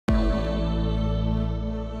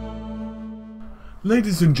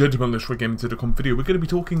Ladies and gentlemen, let's get into the video. We're going to be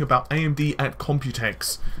talking about AMD at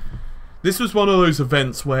Computex. This was one of those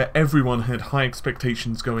events where everyone had high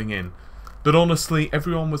expectations going in, but honestly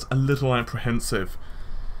everyone was a little apprehensive.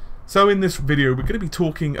 So in this video we're going to be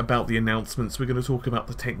talking about the announcements, we're going to talk about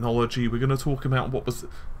the technology, we're going to talk about what was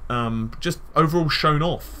just overall shown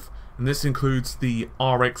off. And this includes the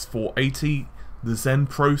RX 480, the Zen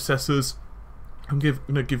processors. I'm going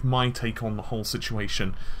to give my take on the whole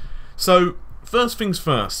situation. So first things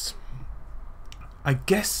first, I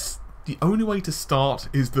guess the only way to start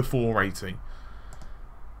is the 480.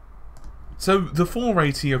 So the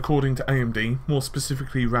 480, according to AMD, more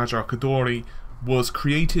specifically Raja Koduri, was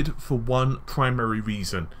created for one primary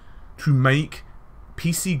reason: to make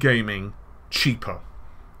PC gaming cheaper.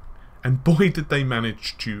 And boy did they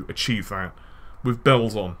manage to achieve that, with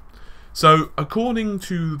bells on. So according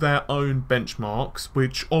to their own benchmarks,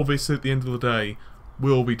 which obviously at the end of the day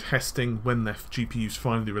we'll be testing when their GPU's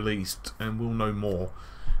finally released, and we'll know more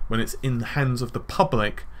when it's in the hands of the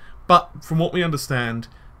public, but from what we understand,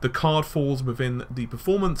 the card falls within the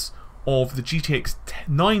performance of the GTX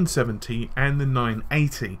 970 and the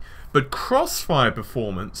 980, but Crossfire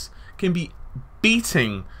performance can be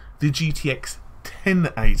beating the GTX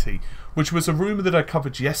 1080, which was a rumour that I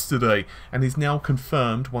covered yesterday and is now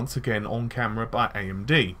confirmed once again on camera by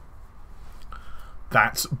AMD.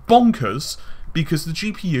 That's bonkers, because the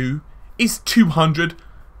GPU is $200.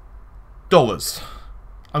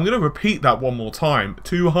 I'm going to repeat that one more time.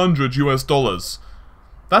 $200 US.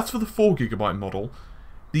 That's for the 4GB model.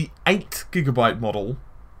 The 8GB model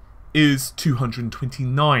is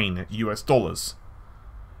 $229 US.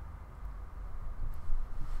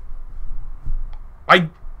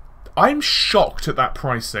 I'm shocked at that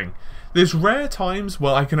pricing. There's rare times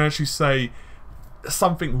where I can actually say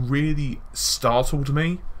something really startled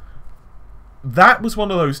me. That was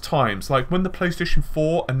one of those times, like when the PlayStation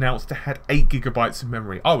 4 announced it had 8GB of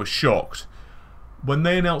memory. I was shocked. When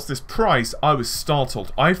they announced this price, I was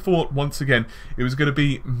startled. I thought, once again, it was going to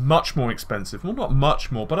be much more expensive. Well, not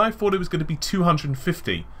much more, but I thought it was going to be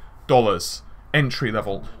 $250 entry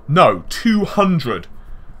level. No, $200.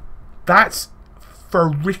 That's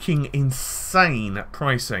freaking insane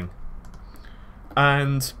pricing.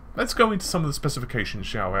 And let's go into some of the specifications,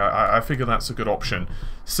 shall we? I figure that's a good option.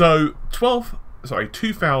 So,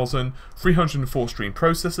 2,304 stream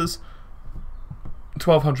processors,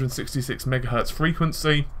 1266 MHz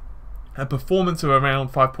frequency, a performance of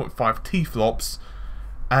around 5.5 T-flops,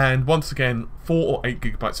 and once again 4 or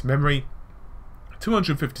 8GB of memory,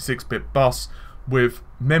 256-bit bus with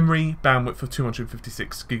memory bandwidth of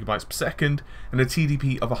 256GB per second, and a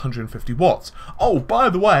TDP of 150 watts. Oh, by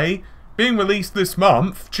the way, being released this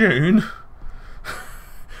month, June.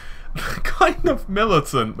 Kind of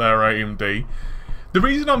militant there, AMD. The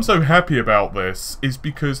reason I'm so happy about this is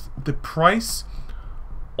because the price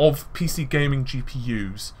of PC gaming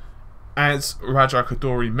GPUs, as Raja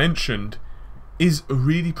Koduri mentioned, is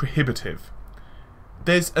really prohibitive.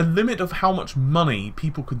 There's a limit of how much money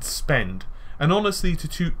people can spend, and honestly the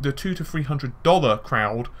 $200 to $300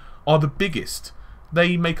 crowd are the biggest.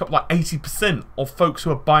 They make up like 80% of folks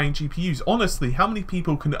who are buying GPUs. Honestly, how many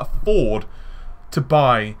people can afford to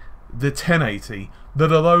buy the 1080, let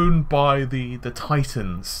alone buy the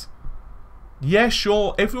Titans? Yeah,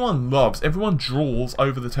 sure, everyone drools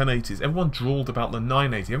over the 1080s, everyone drooled about the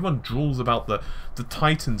 980, everyone drools about the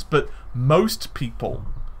Titans, but most people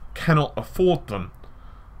cannot afford them.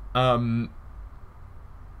 And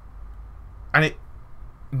it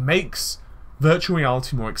makes virtual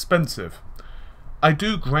reality more expensive. I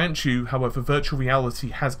do grant you, however, virtual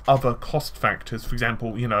reality has other cost factors, for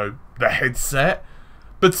example, you know, the headset,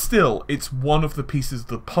 but still, it's one of the pieces of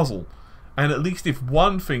the puzzle, and at least if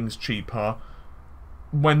one thing's cheaper,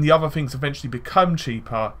 when the other things eventually become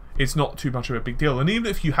cheaper, it's not too much of a big deal. And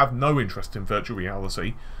even if you have no interest in virtual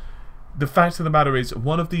reality, the fact of the matter is,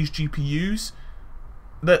 one of these GPUs,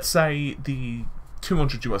 let's say the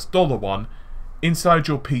 $200 US one, inside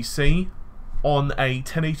your PC on a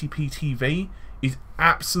 1080p TV is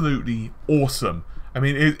absolutely awesome. I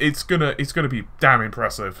mean, it's gonna be damn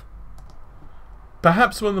impressive.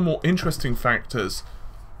 Perhaps one of the more interesting factors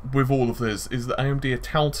with all of this is that AMD are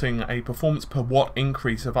touting a performance per watt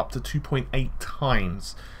increase of up to 2.8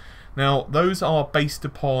 times. Now, those are based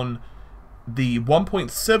upon the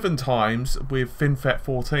 1.7 times with FinFET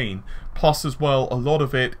 14, plus as well a lot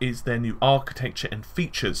of it is their new architecture and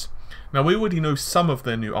features. Now, we already know some of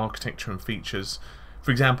their new architecture and features. For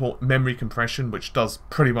example, memory compression, which does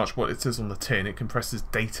pretty much what it says on the tin. It compresses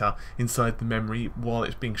data inside the memory while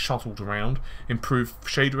it's being shuttled around. Improved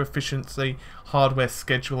shader efficiency, hardware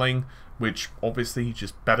scheduling, which obviously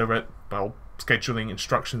just better at, well, scheduling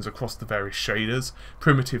instructions across the various shaders,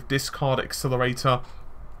 primitive disk card accelerator,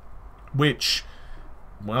 which,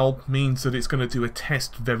 well, means that it's going to do a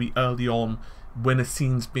test very early on when a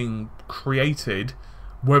scene's being created,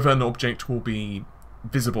 whether an object will be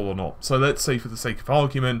visible or not. So let's say, for the sake of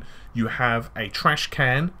argument, you have a trash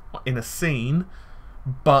can in a scene,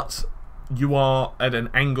 but you are at an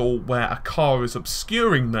angle where a car is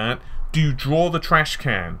obscuring that. Do you draw the trash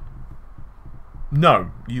can?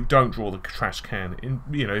 No, you don't draw the trash can,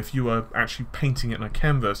 if you are actually painting it on a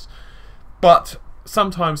canvas. But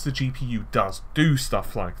sometimes the GPU does do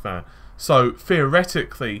stuff like that. So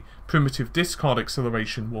theoretically, primitive disk card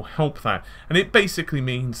acceleration will help that. And it basically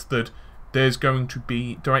means that there's going to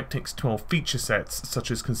be DirectX 12 feature sets,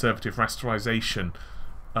 such as conservative rasterization.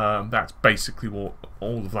 That's basically what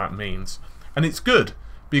all of that means. And it's good,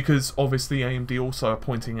 because obviously AMD also are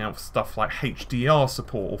pointing out stuff like HDR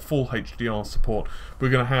support, or full HDR support. We're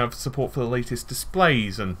going to have support for the latest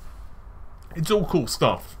displays, and it's all cool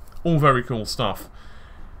stuff. All very cool stuff.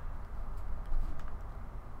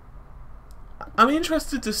 I'm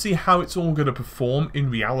interested to see how it's all going to perform in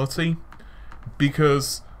reality,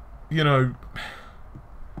 because,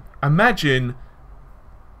 imagine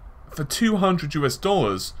for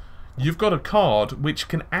 $200 you've got a card which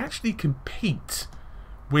can actually compete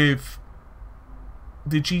with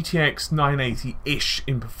the GTX 980-ish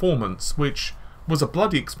in performance, which was a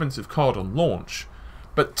bloody expensive card on launch,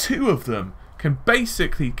 but two of them can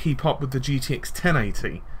basically keep up with the GTX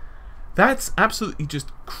 1080. That's absolutely just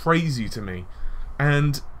crazy to me,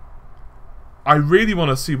 and I really want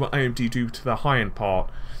to see what AMD do to the high-end part.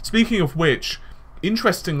 Speaking of which,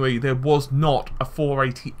 interestingly, there was not a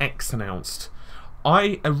 480X announced.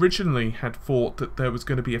 I originally had thought that there was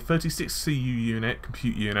going to be a 36 CU unit,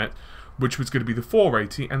 compute unit, which was going to be the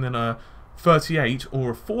 480, and then a 38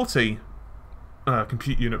 or a 40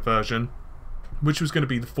 compute unit version, which was going to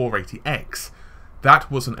be the 480X.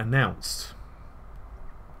 That wasn't announced.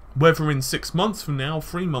 Whether in 6 months from now,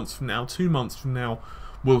 3 months from now, 2 months from now,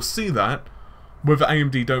 we'll see that. Whether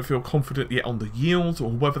AMD don't feel confident yet on the yield, or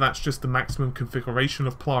whether that's just the maximum configuration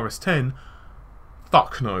of Polaris 10,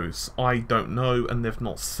 fuck knows. I don't know, and they've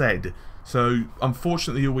not said. So,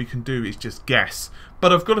 unfortunately, all we can do is just guess.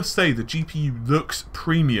 But I've got to say, the GPU looks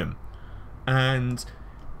premium. And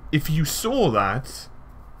if you saw that,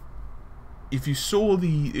 if you saw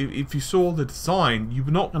the design, you're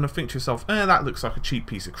not going to think to yourself, that looks like a cheap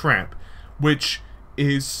piece of crap. Which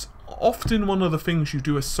is often one of the things you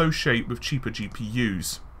do associate with cheaper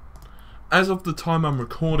GPUs. As of the time I'm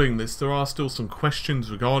recording this, there are still some questions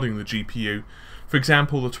regarding the GPU. For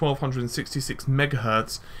example, the 1266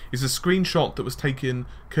 MHz is a screenshot that was taken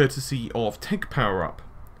courtesy of TechPowerUp.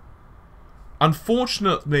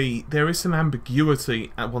 Unfortunately, there is some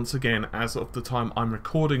ambiguity, once again, as of the time I'm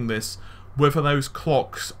recording this, whether those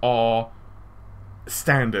clocks are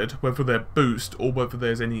standard, whether they're boost, or whether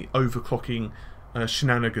there's any overclocking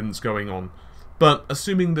shenanigans going on. But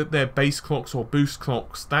assuming that they're base clocks or boost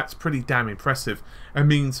clocks, that's pretty damn impressive, and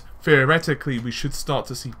means theoretically we should start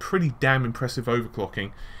to see pretty damn impressive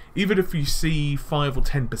overclocking. Even if you see 5 or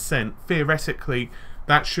 10%, theoretically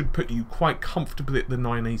that should put you quite comfortably at the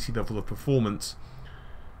 980 level of performance.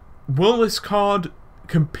 Will this card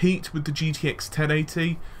compete with the GTX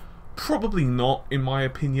 1080? Probably not, in my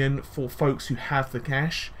opinion, for folks who have the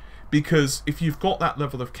cash, because if you've got that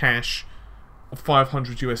level of cash,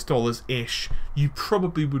 $500 ish, you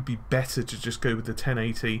probably would be better to just go with the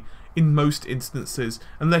 1080 in most instances,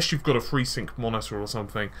 unless you've got a FreeSync monitor or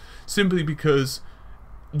something, simply because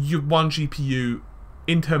your one GPU,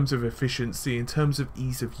 in terms of efficiency, in terms of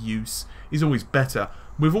ease of use, is always better.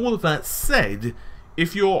 With all of that said,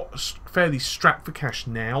 if you're fairly strapped for cash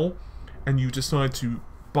now, and you decide to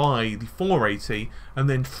buy the 480, and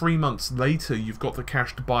then 3 months later you've got the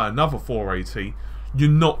cash to buy another 480, you're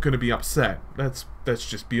not going to be upset. Let's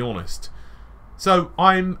just be honest. So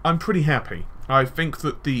I'm pretty happy. I think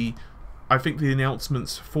the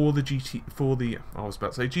announcements for the GTX for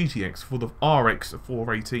the RX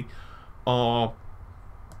 480 are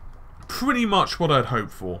pretty much what I'd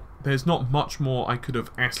hoped for. There's not much more I could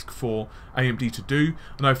have asked for AMD to do,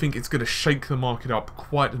 and I think it's going to shake the market up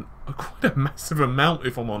quite a massive amount,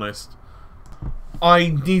 if I'm honest. I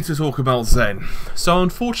need to talk about Zen. So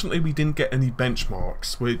unfortunately we didn't get any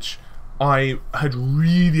benchmarks, which I had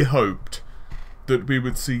really hoped that we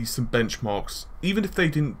would see some benchmarks, even if they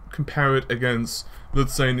didn't compare it against,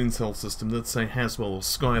 let's say, an Intel system, let's say Haswell or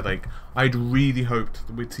Skylake. I'd really hoped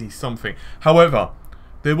that we'd see something. However,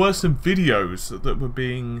 there were some videos that were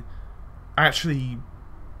being actually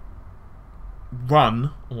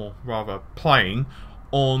run, or rather playing,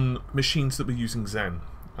 on machines that were using Zen.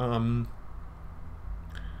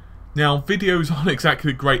 Now, videos aren't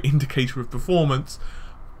exactly a great indicator of performance,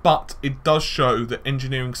 but it does show that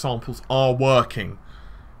engineering samples are working,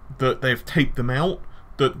 that they've taped them out,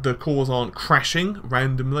 that the cores aren't crashing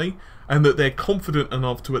randomly, and that they're confident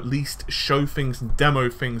enough to at least show things and demo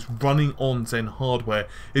things running on Zen hardware.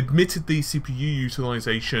 Admittedly, CPU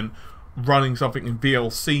utilization running something in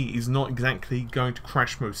VLC is not exactly going to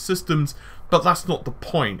crash most systems, but that's not the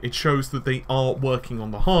point. It shows that they are working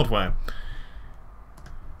on the hardware.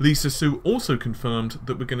 Lisa Su also confirmed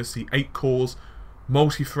that we're going to see 8 cores,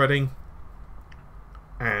 multi-threading,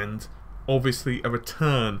 and obviously a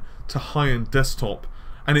return to high-end desktop.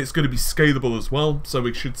 And it's going to be scalable as well, so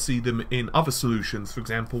we should see them in other solutions, for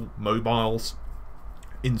example, mobiles,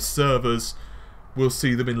 in servers, we'll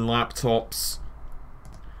see them in laptops.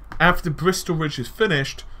 After Bristol Ridge is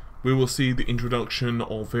finished, we will see the introduction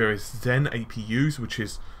of various Zen APUs, which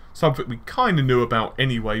is something we kind of knew about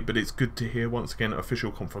anyway, but it's good to hear once again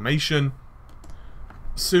official confirmation.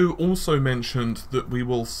 Sue also mentioned that we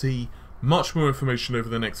will see much more information over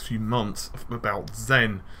the next few months about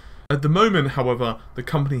Zen. At the moment, however, the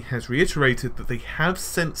company has reiterated that they have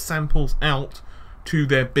sent samples out to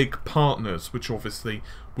their big partners, which obviously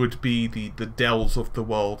would be the Dells of the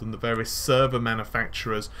world and the various server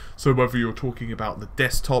manufacturers. So whether you're talking about the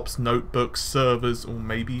desktops, notebooks, servers, or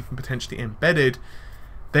maybe even potentially embedded,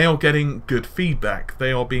 they are getting good feedback.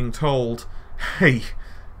 They are being told, hey,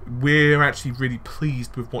 we're actually really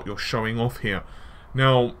pleased with what you're showing off here.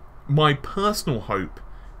 Now, my personal hope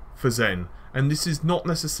for Zen, and this is not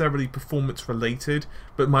necessarily performance related,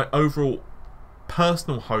 but my overall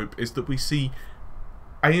personal hope is that we see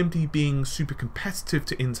AMD being super competitive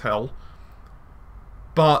to Intel,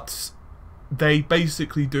 but they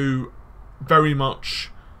basically do very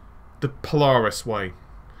much the Polaris way.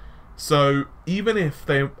 So even if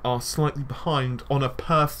they are slightly behind on a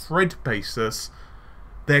per thread basis,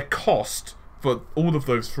 their cost for all of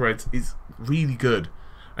those threads is really good.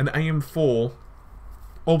 And AM4,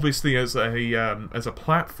 obviously as a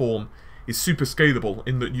platform, is super scalable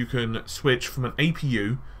in that you can switch from an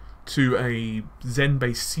APU to a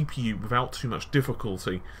Zen-based CPU without too much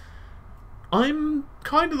difficulty. I'm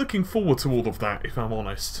kind of looking forward to all of that, if I'm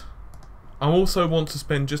honest. I also want to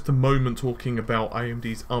spend just a moment talking about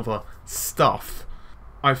AMD's other stuff.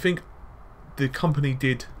 I think the company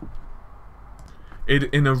did it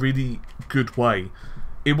in a really good way.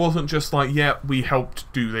 It wasn't just like, yeah, we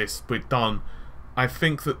helped do this, we're done. I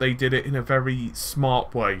think that they did it in a very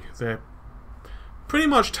smart way. They're pretty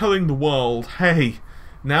much telling the world, hey,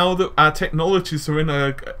 now that our technologies are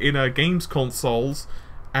in our games consoles,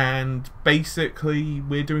 and basically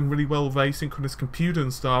we're doing really well with asynchronous compute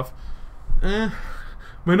and stuff,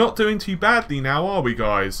 we're not doing too badly now, are we,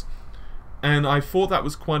 guys? And I thought that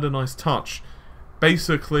was quite a nice touch.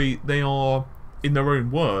 Basically, they are, in their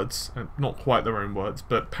own words, and not quite their own words,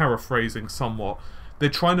 but paraphrasing somewhat, they're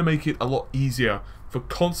trying to make it a lot easier for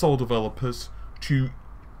console developers to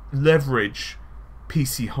leverage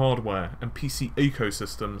PC hardware and PC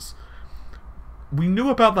ecosystems. We knew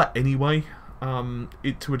about that anyway,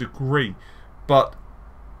 to a degree, but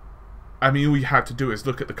I mean, all you have to do is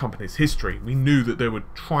look at the company's history. We knew that they were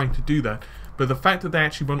trying to do that, but the fact that they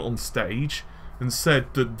actually went on stage and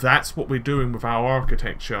said that that's what we're doing with our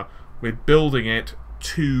architecture, we're building it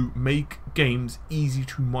to make games easy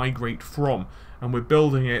to migrate from, and we're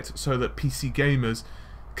building it so that PC gamers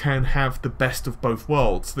can have the best of both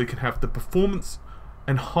worlds. They can have the performance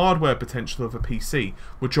and hardware potential of a PC,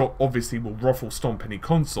 which obviously will ruffle stomp any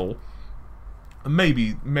console. And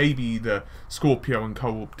maybe the Scorpio and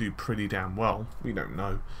Co will do pretty damn well. We don't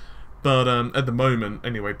know, but at the moment,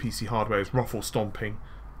 anyway, PC hardware is ruffle stomping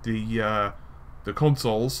the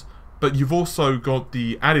consoles. But you've also got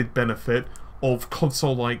the added benefit of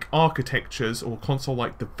console-like architectures, or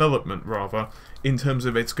console-like development rather, in terms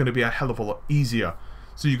of it's going to be a hell of a lot easier.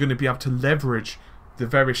 So you're going to be able to leverage the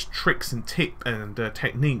various tricks and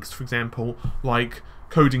techniques, for example, like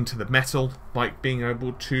coding to the metal, like being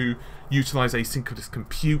able to utilize asynchronous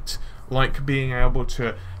compute, like being able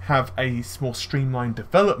to have a more streamlined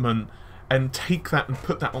development and take that and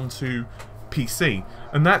put that onto PC.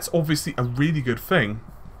 And that's obviously a really good thing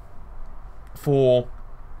for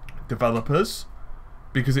developers,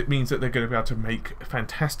 because it means that they're going to be able to make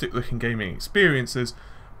fantastic looking gaming experiences,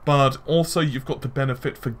 but also you've got the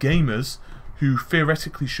benefit for gamers who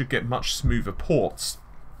theoretically should get much smoother ports.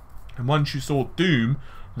 And once you saw Doom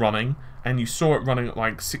running, and you saw it running at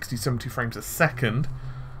like 60-70 frames a second,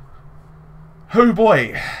 oh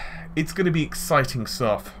boy, it's going to be exciting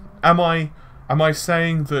stuff. Am I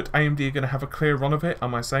saying that AMD are going to have a clear run of it?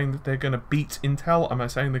 Am I saying that they're going to beat Intel? Am I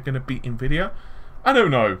saying they're going to beat Nvidia? I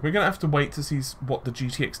don't know. We're going to have to wait to see what the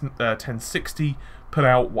GTX 1060 put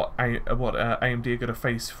out, what AMD are going to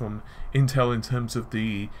face from Intel in terms of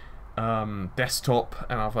the desktop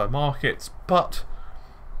and other markets. But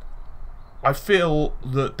I feel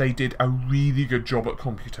that they did a really good job at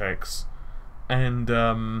Computex. And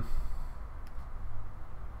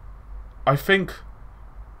I think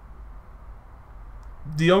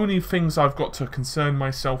the only things I've got to concern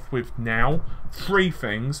myself with now, 3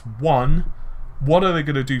 things. 1, what are they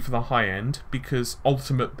going to do for the high end? Because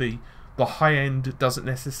ultimately, the high end doesn't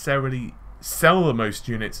necessarily sell the most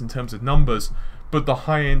units in terms of numbers, but the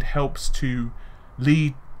high end helps to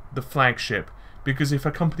lead the flagship. Because if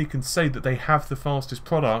a company can say that they have the fastest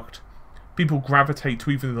product, people gravitate to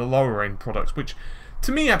even the lower end products, which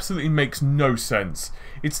to me absolutely makes no sense.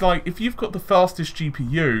 It's like, if you've got the fastest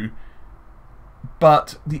GPU,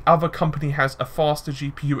 but the other company has a faster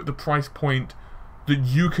GPU at the price point that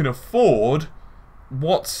you can afford,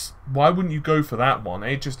 why wouldn't you go for that one?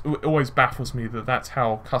 It always baffles me that that's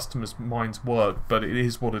how customers' minds work, but it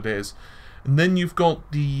is what it is. And then you've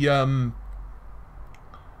got the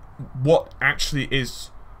what actually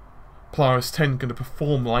is Polaris 10 going to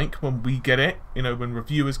perform like when we get it, you know, when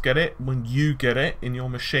reviewers get it, when you get it in your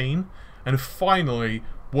machine. And finally,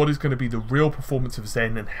 what is going to be the real performance of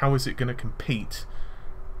Zen and how is it going to compete?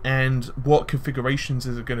 And what configurations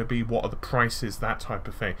is it going to be? What are the prices? That type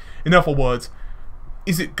of thing. In other words,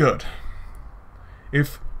 is it good?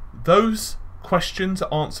 If those questions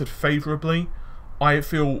are answered favourably, I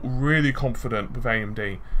feel really confident with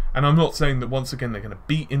AMD. And I'm not saying that once again they're going to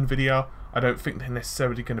beat Nvidia. I don't think they're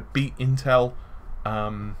necessarily going to beat Intel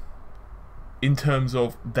in terms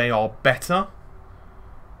of they are better.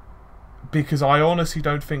 Because I honestly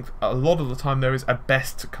don't think a lot of the time there is a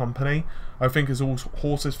best company. I think it's all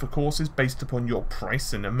horses for courses based upon your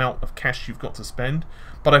price and amount of cash you've got to spend.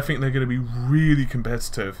 But I think they're going to be really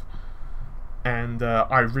competitive. And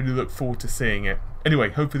I really look forward to seeing it. Anyway,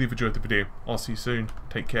 hopefully you've enjoyed the video. I'll see you soon.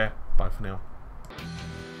 Take care. Bye for now.